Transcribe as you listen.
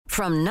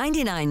From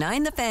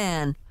 99.9 The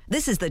Fan,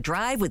 this is The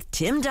Drive with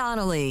Tim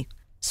Donnelly.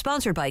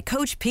 Sponsored by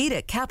Coach Pete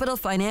at Capital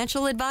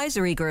Financial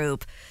Advisory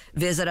Group.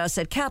 Visit us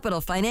at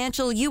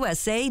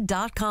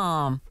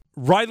capitalfinancialusa.com.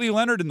 Riley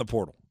Leonard in the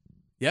portal.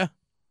 Yeah.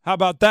 How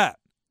about that?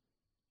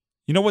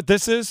 You know what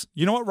this is?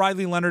 You know what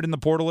Riley Leonard in the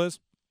portal is?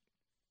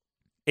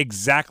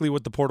 Exactly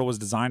what the portal was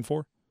designed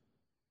for.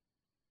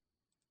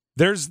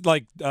 There's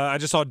I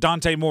just saw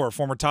Dante Moore,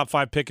 former top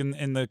 5 pick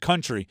in the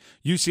country,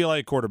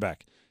 UCLA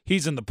quarterback.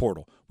 He's in the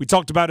portal. We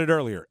talked about it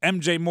earlier.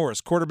 MJ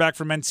Morris, quarterback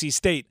from NC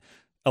State,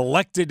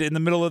 elected in the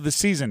middle of the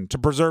season to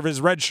preserve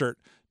his red shirt.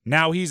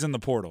 Now he's in the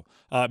portal.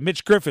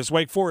 Mitch Griffiths,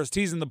 Wake Forest,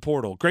 he's in the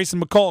portal.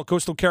 Grayson McCall,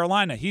 Coastal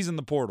Carolina, he's in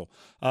the portal.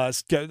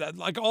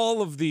 Like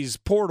all of these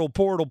portal.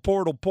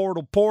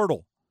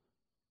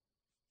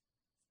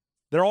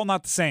 They're all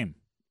not the same.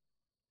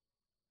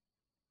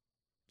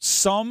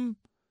 Some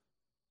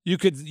you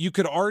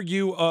could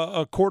argue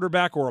a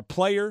quarterback or a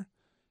player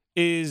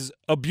is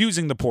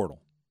abusing the portal.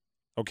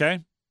 Okay?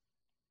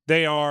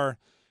 They are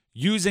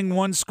using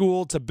one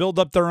school to build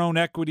up their own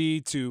equity,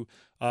 to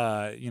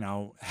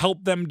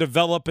help them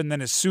develop, and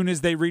then as soon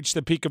as they reach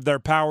the peak of their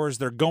powers,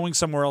 they're going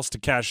somewhere else to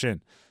cash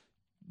in.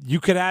 You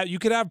could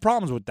have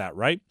problems with that,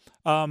 right?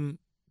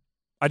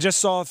 I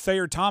just saw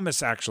Thayer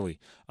Thomas actually.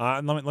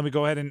 Let me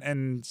go ahead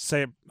and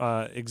say it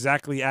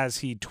exactly as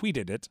he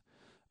tweeted it.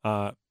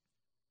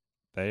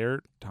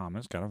 Thayer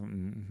Thomas,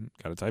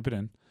 gotta type it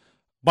in.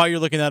 While you're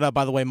looking that up,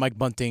 by the way, Mike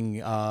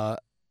Bunting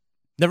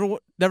never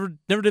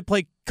did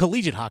play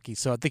collegiate hockey,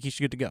 so I think he's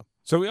good to go.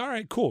 So, all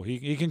right, cool.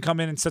 He can come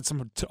in and set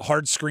some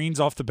hard screens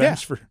off the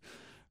bench for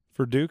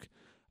Duke.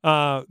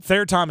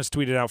 Thayer Thomas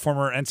tweeted out,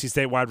 former NC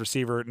State wide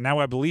receiver. Now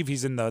I believe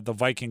he's in the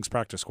Vikings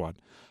practice squad.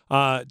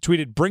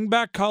 Tweeted, bring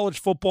back college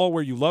football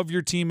where you love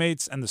your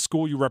teammates and the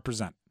school you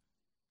represent.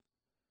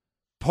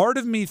 Part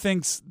of me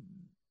thinks,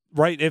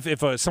 right,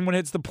 if someone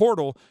hits the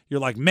portal, you're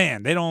like,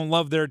 man, they don't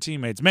love their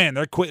teammates. Man,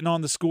 they're quitting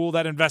on the school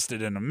that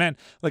invested in them. Man,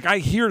 I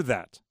hear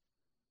that.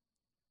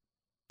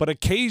 But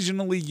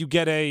occasionally you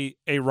get a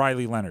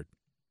Riley Leonard.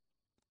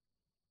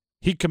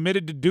 He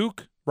committed to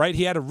Duke, right?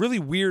 He had a really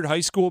weird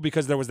high school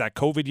because there was that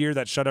COVID year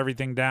that shut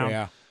everything down.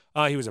 Yeah.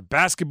 He was a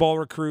basketball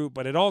recruit,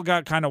 but it all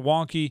got kind of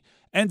wonky.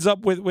 Ends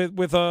up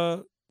with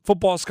a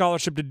football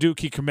scholarship to Duke.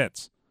 He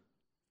commits.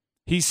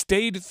 He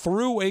stayed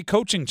through a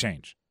coaching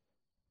change,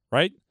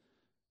 right?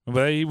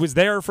 But he was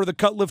there for the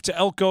Cutliff to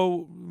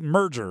Elko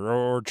merger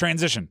or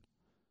transition.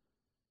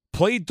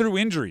 Played through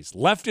injuries,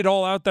 left it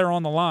all out there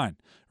on the line,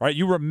 right?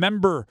 You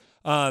remember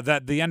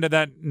that the end of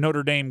that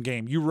Notre Dame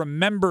game. You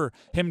remember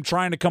him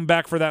trying to come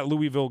back for that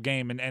Louisville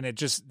game, and it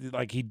just,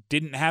 he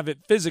didn't have it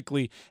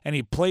physically, and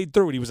he played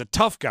through it. He was a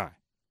tough guy.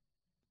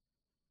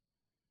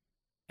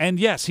 And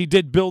yes, he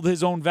did build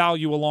his own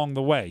value along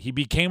the way. He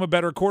became a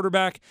better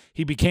quarterback.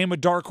 He became a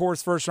dark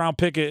horse first-round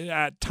pick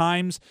at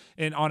times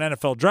on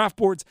NFL draft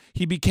boards.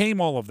 He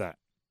became all of that.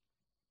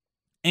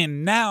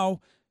 And now,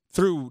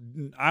 through,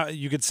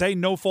 you could say,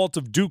 no fault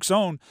of Duke's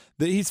own,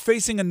 that he's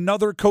facing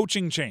another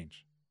coaching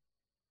change.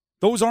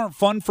 Those aren't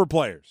fun for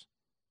players.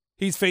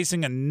 He's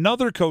facing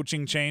another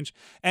coaching change,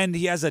 and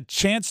he has a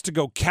chance to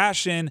go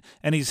cash in,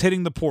 and he's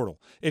hitting the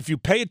portal. If you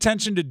pay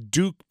attention to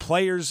Duke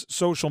players'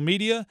 social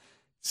media,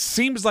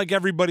 seems like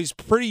everybody's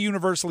pretty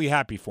universally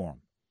happy for him,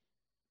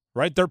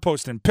 right? They're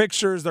posting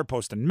pictures. They're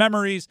posting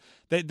memories.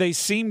 They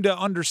seem to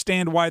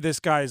understand why this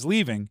guy is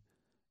leaving.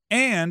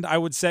 And I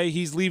would say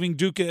he's leaving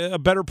Duke a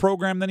better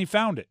program than he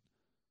found it.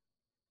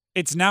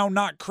 It's now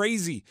not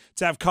crazy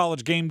to have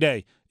College Game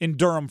Day in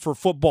Durham for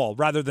football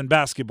rather than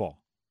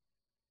basketball.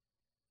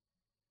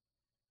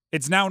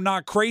 It's now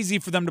not crazy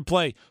for them to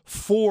play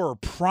 4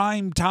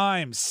 prime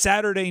time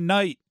Saturday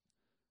night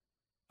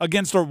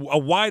against a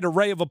wide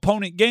array of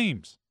opponent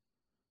games.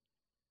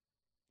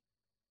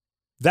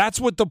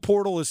 That's what the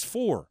portal is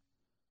for,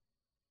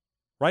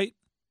 right?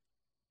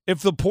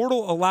 If the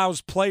portal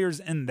allows players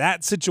in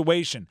that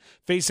situation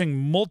facing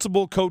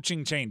multiple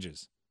coaching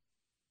changes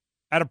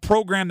at a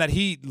program that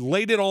he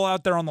laid it all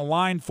out there on the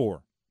line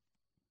for,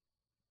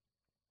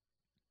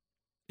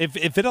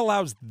 if it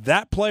allows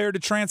that player to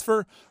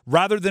transfer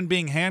rather than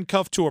being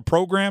handcuffed to a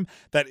program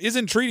that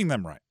isn't treating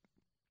them right,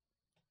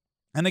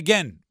 and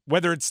again,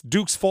 whether it's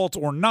Duke's fault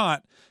or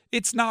not,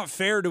 it's not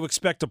fair to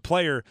expect a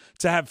player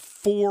to have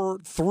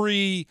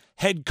 3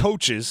 head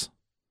coaches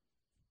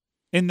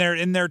in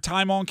their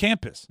time on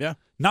campus. Yeah.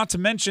 Not to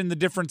mention the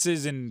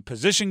differences in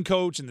position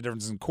coach and the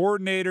differences in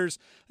coordinators.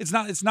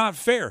 It's not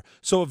fair.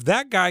 So if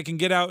that guy can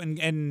get out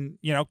and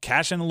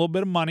cash in a little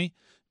bit of money,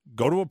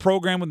 go to a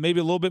program with maybe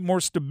a little bit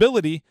more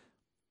stability,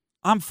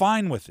 I'm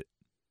fine with it.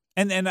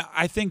 And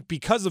I think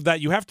because of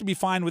that, you have to be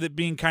fine with it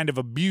being kind of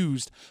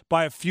abused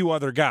by a few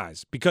other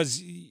guys,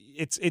 because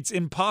it's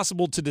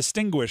impossible to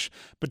distinguish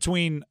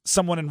between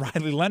someone in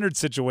Riley Leonard's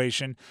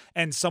situation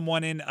and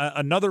someone in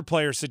another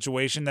player's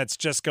situation that's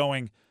just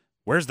going,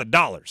 where's the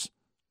dollars,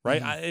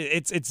 right? Mm-hmm.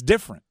 It's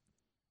different.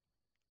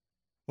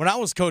 When I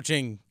was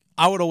coaching,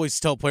 I would always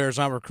tell players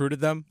when I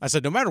recruited them, I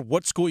said, no matter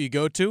what school you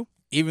go to,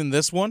 even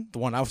this one, the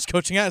one I was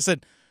coaching at, I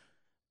said,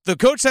 the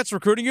coach that's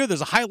recruiting you,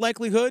 there's a high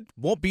likelihood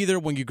won't be there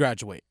when you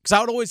graduate. Because I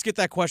would always get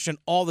that question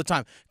all the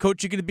time.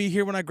 Coach, you going to be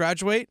here when I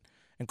graduate?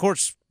 And, of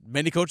course,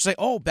 many coaches say,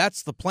 oh,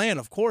 that's the plan.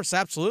 Of course,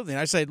 absolutely. And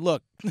I say,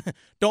 look,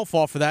 don't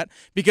fall for that.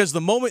 Because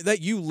the moment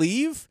that you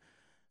leave,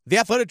 the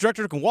athletic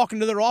director can walk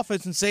into their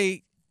office and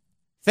say,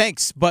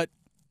 thanks, but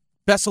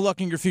best of luck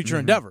in your future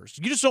endeavors.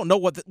 You just don't know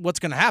what's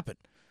going to happen.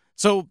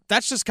 So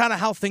that's just kind of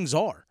how things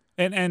are.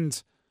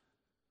 And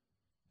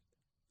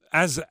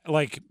as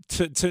like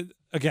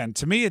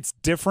to me, it's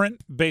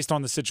different based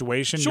on the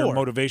situation, your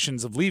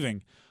motivations of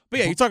leaving. But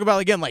yeah, you talk about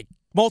again like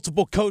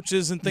multiple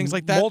coaches and things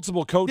like that.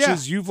 Multiple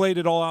coaches, you've laid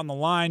it all on the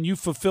line. You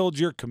fulfilled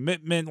your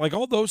commitment, like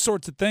all those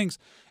sorts of things.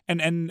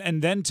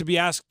 And then to be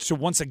asked to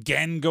once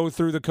again go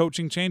through the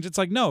coaching change, it's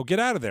like, no, get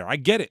out of there. I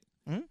get it.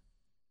 Mm-hmm.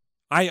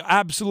 I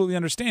absolutely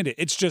understand it.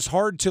 It's just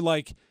hard to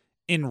like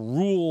in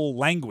rule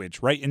language,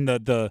 right? In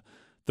the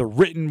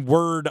written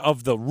word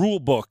of the rule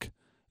book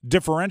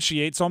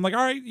differentiate. So I'm like, all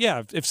right,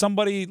 yeah, if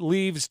somebody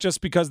leaves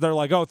just because they're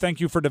like, oh, thank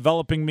you for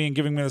developing me and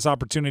giving me this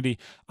opportunity,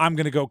 I'm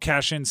going to go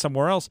cash in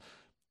somewhere else.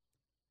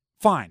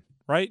 Fine,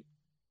 right?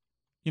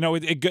 You know,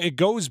 it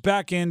goes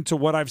back into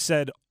what I've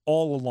said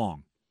all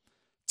along.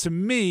 To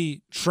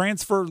me,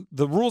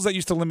 the rules that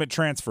used to limit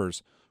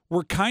transfers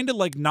were kind of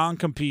like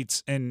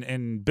non-competes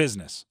in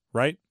business,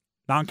 right?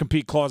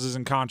 Non-compete clauses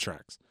in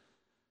contracts.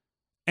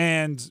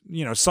 And,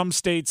 you know, some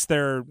states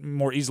they're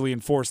more easily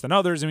enforced than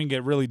others, and we can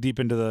get really deep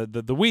into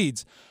the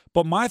weeds.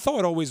 But my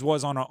thought always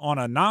was on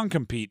a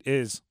non-compete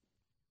is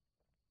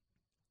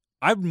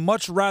I'd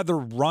much rather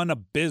run a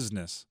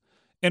business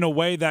in a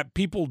way that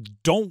people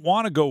don't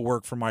want to go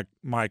work for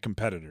my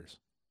competitors,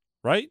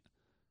 right?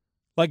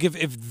 Like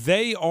if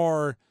they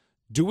are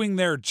doing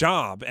their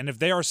job and if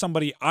they are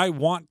somebody I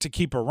want to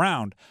keep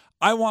around,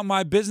 I want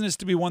my business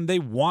to be one they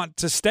want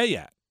to stay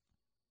at.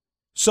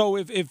 So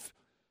if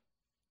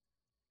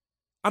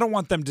I don't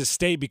want them to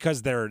stay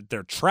because they're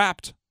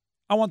trapped.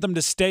 I want them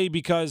to stay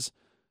because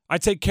I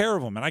take care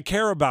of them and I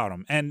care about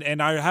them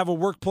and I have a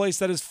workplace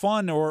that is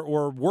fun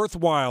or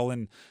worthwhile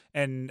and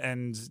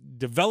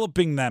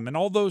developing them and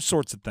all those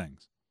sorts of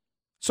things.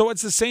 So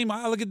it's the same.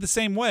 I look at it the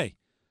same way.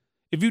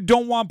 If you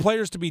don't want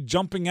players to be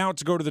jumping out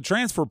to go to the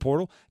transfer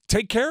portal,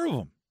 take care of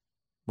them,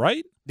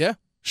 right? Yeah.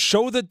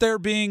 Show that they're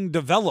being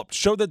developed.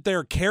 Show that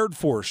they're cared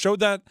for. Show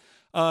that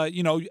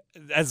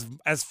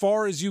as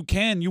far as you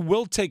can, you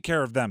will take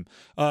care of them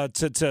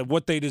to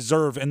what they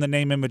deserve in the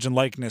name, image, and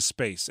likeness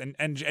space,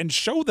 and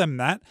show them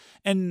that.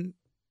 And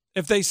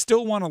if they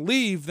still want to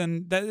leave,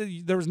 then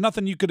there was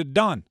nothing you could have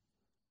done.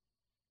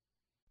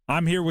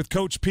 I'm here with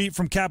Coach Pete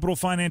from Capital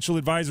Financial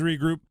Advisory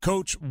Group.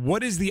 Coach,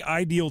 what is the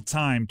ideal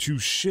time to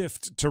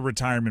shift to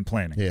retirement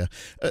planning? Yeah,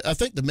 I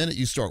think the minute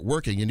you start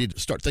working, you need to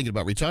start thinking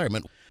about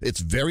retirement.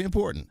 It's very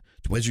important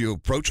as you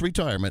approach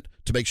retirement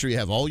to make sure you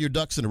have all your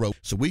ducks in a row.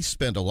 So we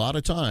spend a lot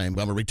of time.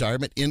 I'm a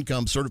retirement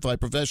income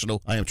certified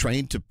professional. I am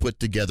trained to put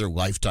together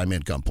lifetime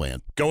income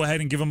plan. Go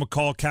ahead and give them a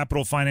call,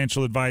 Capital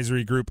Financial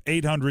Advisory Group,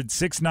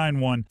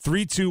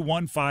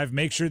 800-691-3215.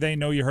 Make sure they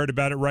know you heard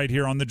about it right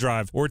here on The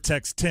Drive, or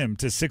text TIM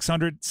to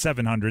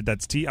 600-700.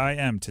 That's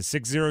TIM to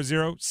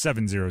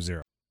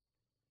 600-700.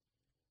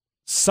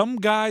 Some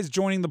guys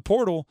joining the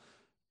portal,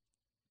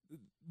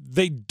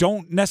 they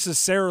don't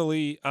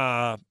necessarily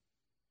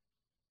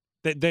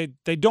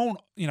They don't,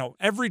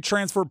 every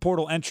transfer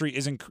portal entry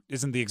isn't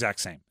the exact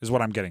same, is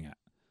what I'm getting at.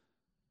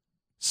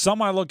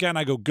 Some I look at and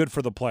I go, good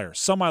for the player.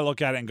 Some I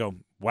look at it and go,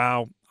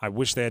 wow, I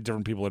wish they had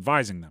different people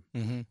advising them.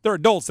 Mm-hmm. They're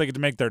adults. They get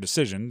to make their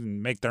decision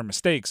and make their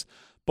mistakes.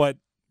 But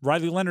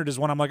Riley Leonard is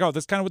one I'm like, oh,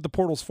 that's kind of what the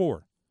portal's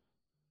for.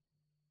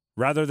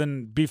 Rather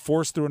than be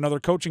forced through another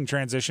coaching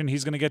transition,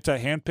 he's going to get to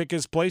handpick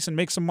his place and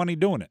make some money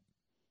doing it.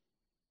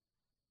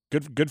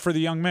 Good for the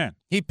young man.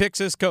 He picks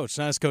his coach,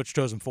 not his coach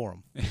chose him for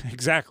him.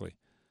 Exactly.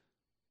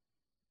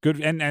 Good,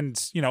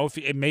 and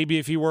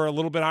if he were a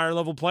little bit higher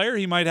level player,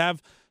 he might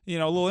have a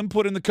little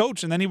input in the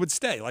coach, and then he would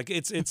stay. Like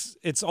it's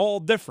all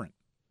different.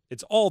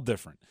 It's all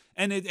different,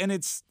 and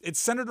it's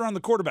centered around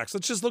the quarterbacks.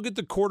 Let's just look at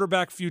the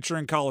quarterback future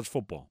in college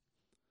football.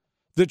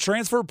 The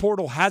transfer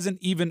portal hasn't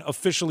even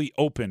officially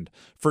opened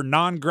for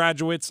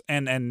non-graduates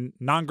and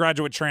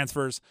non-graduate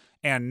transfers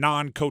and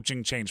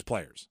non-coaching change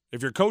players.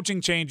 If you're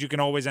coaching change, you can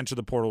always enter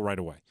the portal right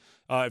away.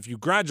 If you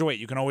graduate,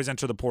 you can always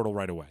enter the portal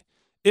right away.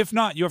 If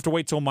not, you have to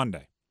wait till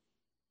Monday.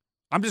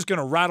 I'm just going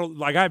to rattle,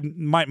 like I have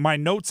my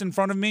notes in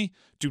front of me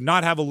do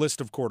not have a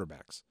list of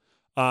quarterbacks.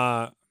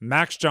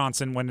 Max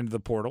Johnson went into the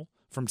portal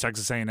from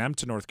Texas A&M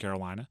to North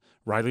Carolina.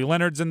 Riley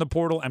Leonard's in the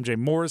portal. MJ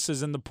Morris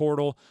is in the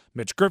portal.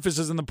 Mitch Griffiths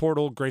is in the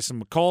portal.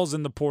 Grayson McCall's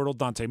in the portal.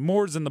 Dante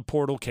Moore's in the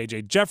portal.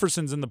 KJ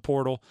Jefferson's in the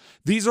portal.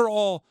 These are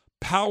all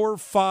Power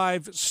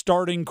 5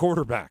 starting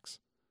quarterbacks.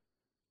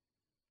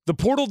 The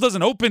portal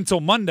doesn't open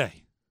till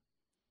Monday.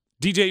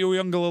 DJ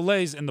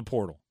Uyunglele's in the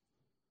portal.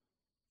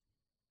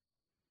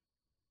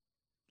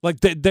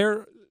 Like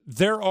there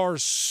are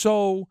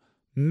so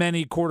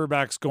many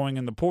quarterbacks going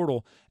in the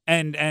portal,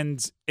 and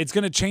it's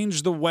going to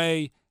change the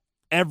way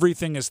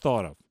everything is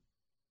thought of.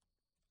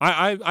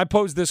 I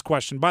posed this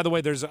question. By the way,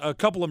 there's a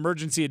couple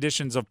emergency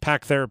editions of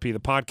Pack Therapy, the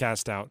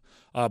podcast, out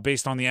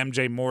based on the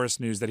MJ Morris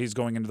news that he's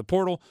going into the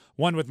portal.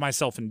 One with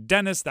myself and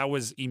Dennis. That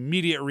was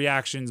immediate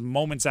reactions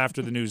moments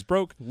after the news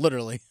broke.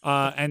 Literally.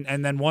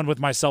 And then one with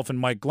myself and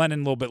Mike Glennon a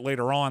little bit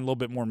later on, a little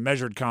bit more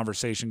measured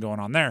conversation going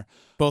on there.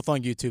 Both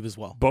on YouTube as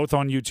well. Both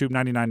on YouTube,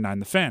 99.9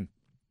 The Fan.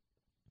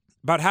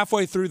 About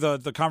halfway through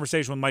the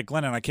conversation with Mike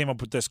Glennon, I came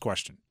up with this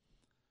question.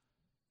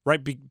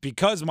 Right?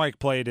 Because Mike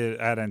played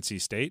at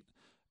NC State,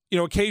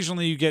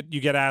 occasionally you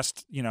get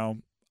asked,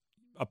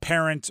 a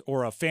parent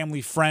or a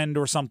family friend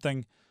or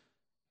something,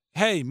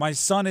 hey, my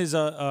son is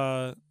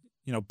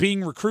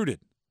being recruited,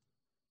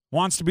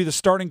 wants to be the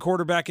starting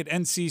quarterback at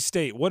NC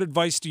State. What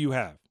advice do you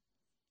have?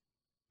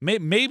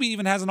 Maybe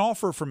even has an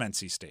offer from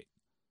NC State.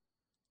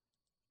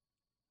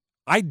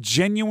 I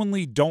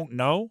genuinely don't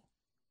know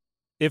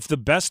if the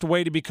best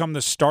way to become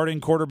the starting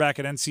quarterback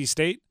at NC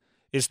State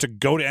is to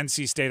go to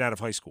NC State out of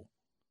high school.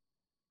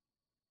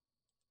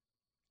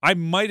 I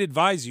might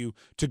advise you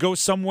to go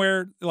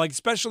somewhere, like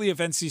especially if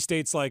NC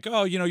State's like,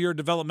 oh, you're a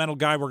developmental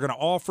guy, we're going to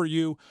offer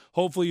you.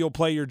 Hopefully you'll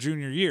play your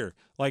junior year.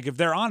 Like if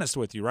they're honest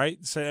with you, right?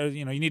 So,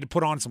 you need to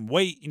put on some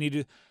weight.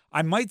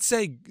 I might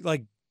say,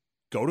 like,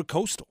 go to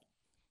Coastal.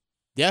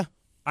 Yeah.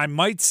 I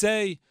might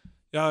say,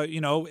 do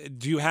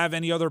you have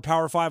any other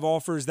Power 5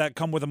 offers that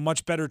come with a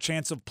much better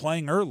chance of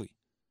playing early?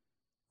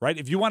 Right?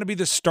 If you want to be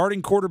the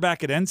starting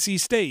quarterback at NC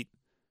State,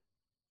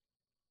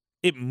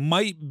 it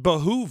might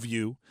behoove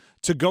you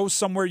to go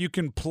somewhere you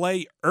can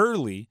play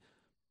early,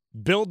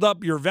 build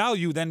up your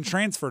value, then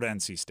transfer to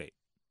NC State.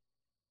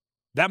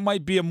 That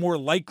might be a more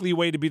likely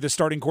way to be the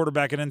starting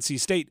quarterback at NC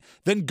State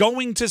than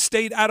going to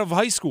State out of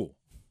high school.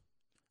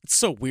 It's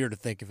so weird to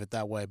think of it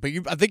that way, but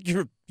I think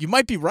you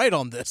might be right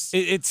on this.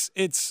 It's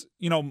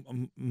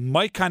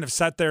Mike kind of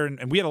sat there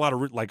and we had a lot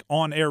of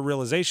on-air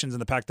realizations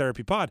in the Pack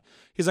Therapy pod.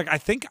 He's like, I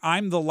think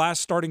I'm the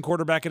last starting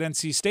quarterback at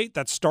NC State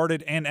that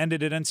started and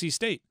ended at NC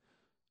State.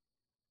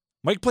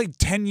 Mike played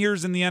 10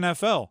 years in the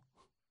NFL.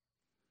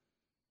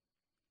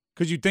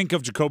 Because you think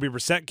of Jacoby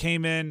Brissett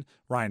came in,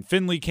 Ryan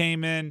Finley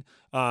came in,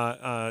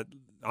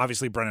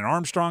 obviously Brennan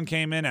Armstrong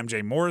came in,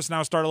 MJ Morris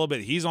now started a little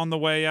bit. He's on the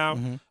way out.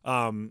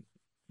 Mm-hmm.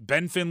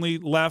 Ben Finley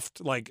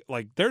left. Like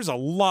there's a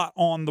lot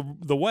on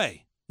the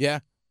way. Yeah.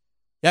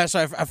 Yeah,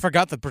 so I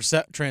forgot that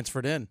Brissett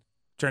transferred in.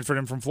 Transferred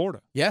in from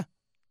Florida. Yeah.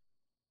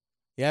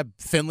 Yeah,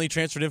 Finley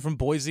transferred in from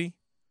Boise.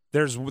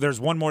 There's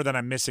one more that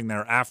I'm missing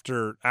there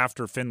after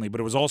Finley,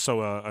 but it was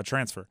also a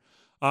transfer.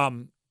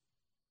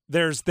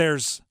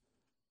 There's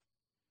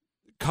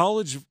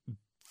college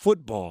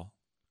football,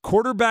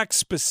 quarterback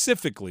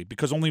specifically,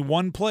 because only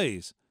one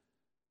plays.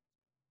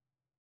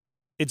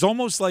 It's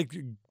almost like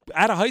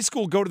out of high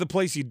school, go to the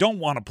place you don't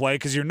want to play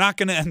because you're not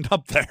going to end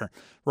up there,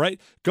 right?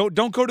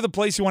 Don't go to the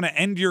place you want to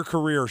end your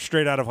career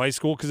straight out of high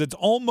school because it's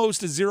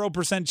almost a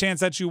 0% chance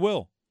that you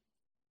will.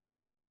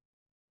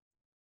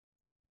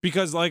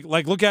 Because, like,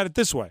 look at it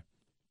this way.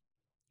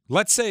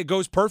 Let's say it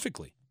goes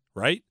perfectly,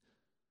 right?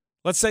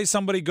 Let's say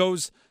somebody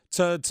goes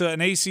to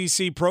an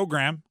ACC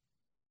program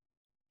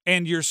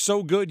and you're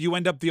so good you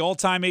end up the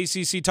all-time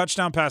ACC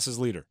touchdown passes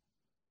leader.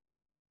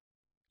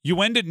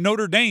 You end at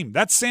Notre Dame.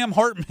 That's Sam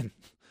Hartman.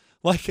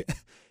 Like,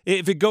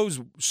 if it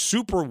goes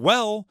super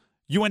well,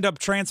 you end up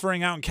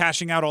transferring out and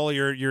cashing out all of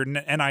your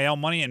NIL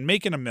money and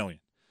making $1 million.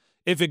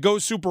 If it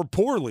goes super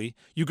poorly,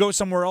 you go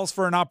somewhere else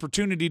for an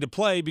opportunity to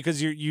play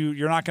because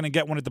you're not going to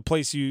get one at the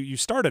place you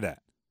started at.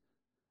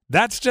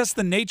 That's just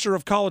the nature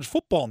of college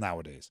football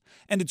nowadays.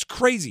 And it's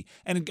crazy.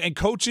 And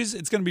coaches,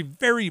 it's going to be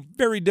very,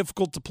 very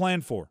difficult to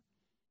plan for.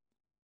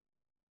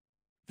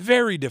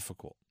 Very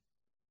difficult.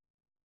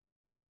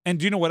 And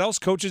do you know what else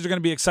coaches are going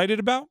to be excited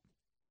about?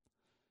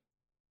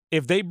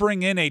 If they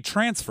bring in a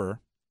transfer,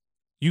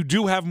 you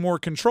do have more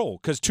control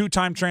because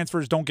two-time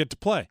transfers don't get to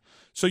play.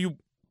 So you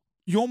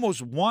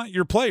almost want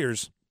your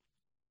players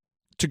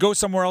to go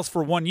somewhere else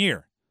for 1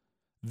 year,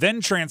 then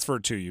transfer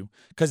to you,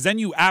 because then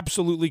you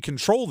absolutely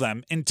control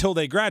them until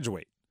they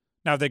graduate.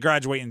 Now, if they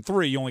graduate in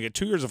 3, you only get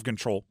 2 years of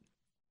control.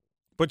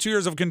 But 2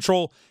 years of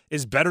control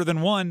is better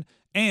than 1,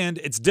 and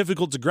it's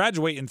difficult to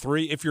graduate in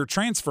 3 if you're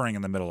transferring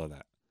in the middle of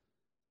that.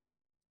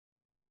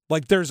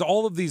 Like, there's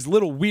all of these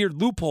little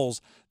weird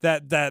loopholes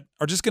that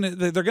are just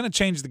they're going to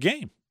change the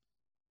game.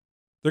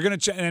 They're going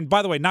to, and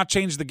by the way, not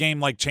change the game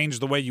like change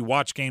the way you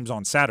watch games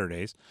on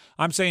Saturdays.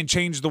 I'm saying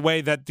change the way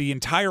that the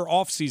entire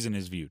offseason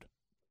is viewed.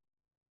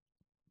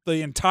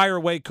 The entire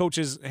way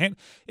coaches,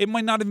 it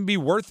might not even be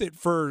worth it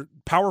for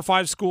Power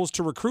 5 schools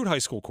to recruit high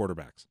school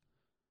quarterbacks.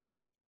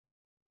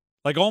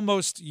 Like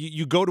almost,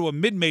 you go to a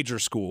mid-major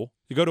school,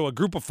 you go to a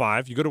group of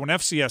 5, you go to an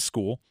FCS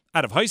school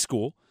out of high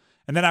school,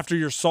 and then after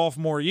your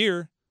sophomore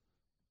year,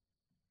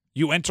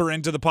 you enter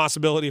into the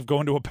possibility of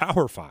going to a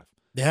Power 5.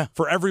 Yeah.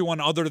 For everyone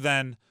other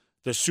than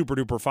the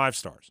super-duper 5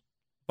 stars.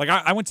 Like,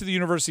 I went to the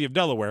University of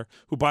Delaware,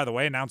 who, by the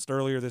way, announced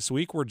earlier this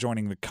week we're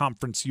joining the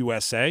Conference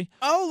USA.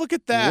 Oh, look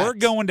at that. We're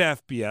going to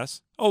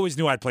FBS. Always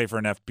knew I'd play for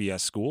an FBS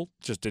school.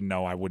 Just didn't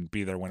know I wouldn't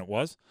be there when it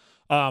was.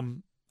 I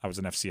was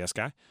an FCS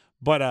guy.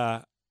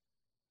 But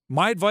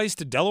my advice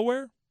to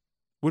Delaware,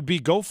 would be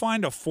go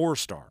find a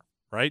 4-star,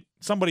 right?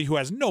 Somebody who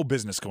has no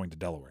business going to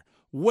Delaware,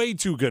 way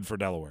too good for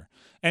Delaware,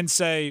 and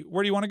say,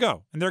 where do you want to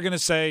go? And they're going to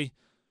say,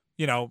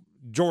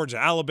 Georgia,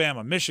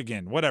 Alabama,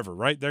 Michigan, whatever,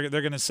 right? They're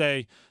going to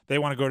say they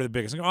want to go to the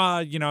biggest.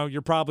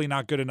 You're probably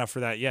not good enough for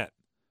that yet.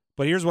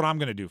 But here's what I'm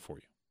going to do for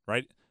you,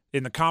 right?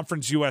 In the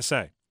Conference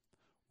USA,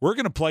 we're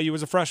going to play you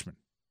as a freshman.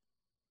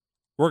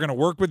 We're going to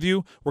work with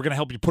you. We're going to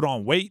help you put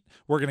on weight.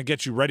 We're going to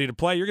get you ready to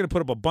play. You're going to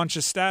put up a bunch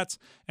of stats.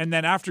 And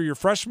then after your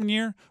freshman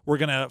year, we're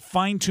going to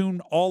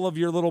fine-tune all of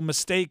your little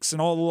mistakes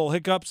and all the little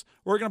hiccups.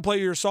 We're going to play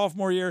you your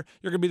sophomore year.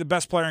 You're going to be the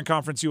best player in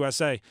Conference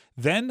USA.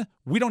 Then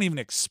we don't even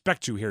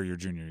expect you here your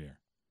junior year.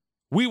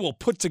 We will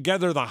put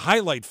together the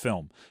highlight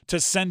film to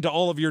send to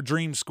all of your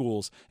dream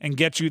schools and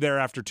get you there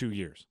after 2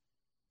 years.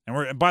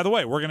 And by the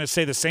way, we're going to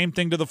say the same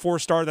thing to the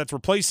 4-star that's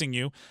replacing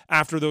you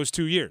after those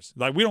 2 years.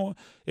 Like, we don't,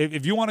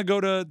 if you want to go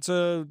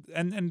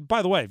and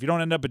by the way, if you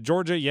don't end up at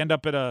Georgia, you end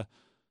up at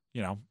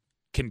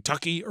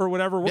Kentucky or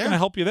whatever, we're going to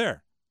help you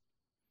there.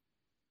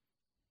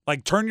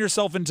 Like, turn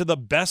yourself into the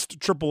best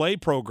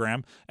AAA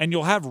program, and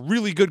you'll have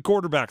really good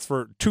quarterbacks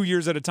for 2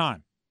 years at a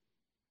time.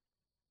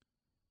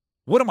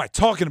 What am I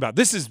talking about?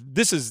 This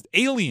is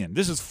alien.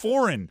 This is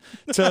foreign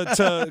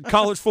to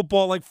college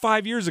football like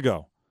 5 years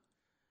ago.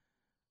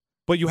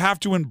 But you have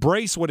to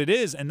embrace what it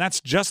is, and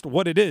that's just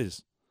what it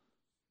is.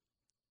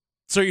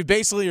 So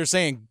you're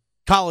saying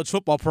college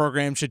football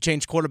programs should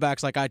change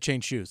quarterbacks like I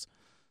change shoes?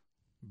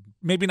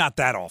 Maybe not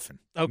that often.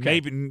 Okay.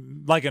 Maybe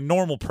like a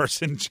normal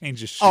person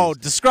changes shoes. Oh,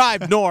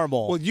 describe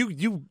normal. Well,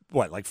 you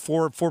what, like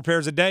four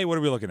pairs a day? What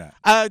are we looking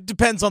at?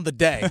 Depends on the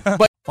day.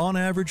 But on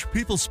average,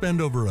 people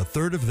spend over a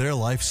third of their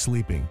life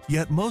sleeping,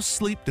 yet most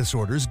sleep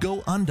disorders go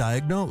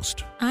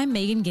undiagnosed. I'm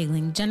Megan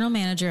Gigling, General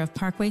Manager of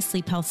Parkway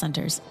Sleep Health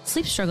Centers.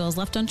 Sleep struggles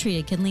left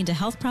untreated can lead to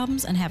health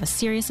problems and have a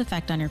serious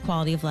effect on your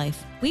quality of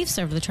life. We've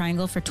served the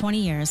Triangle for 20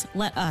 years.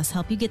 Let us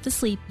help you get the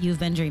sleep you've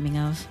been dreaming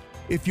of.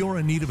 If you're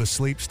in need of a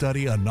sleep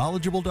study, a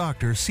knowledgeable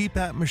doctor,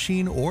 CPAP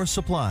machine, or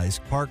supplies,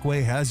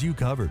 Parkway has you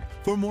covered.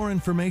 For more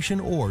information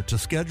or to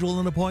schedule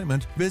an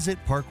appointment, visit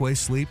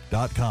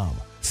parkwaysleep.com.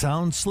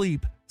 Sound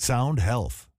sleep, sound health.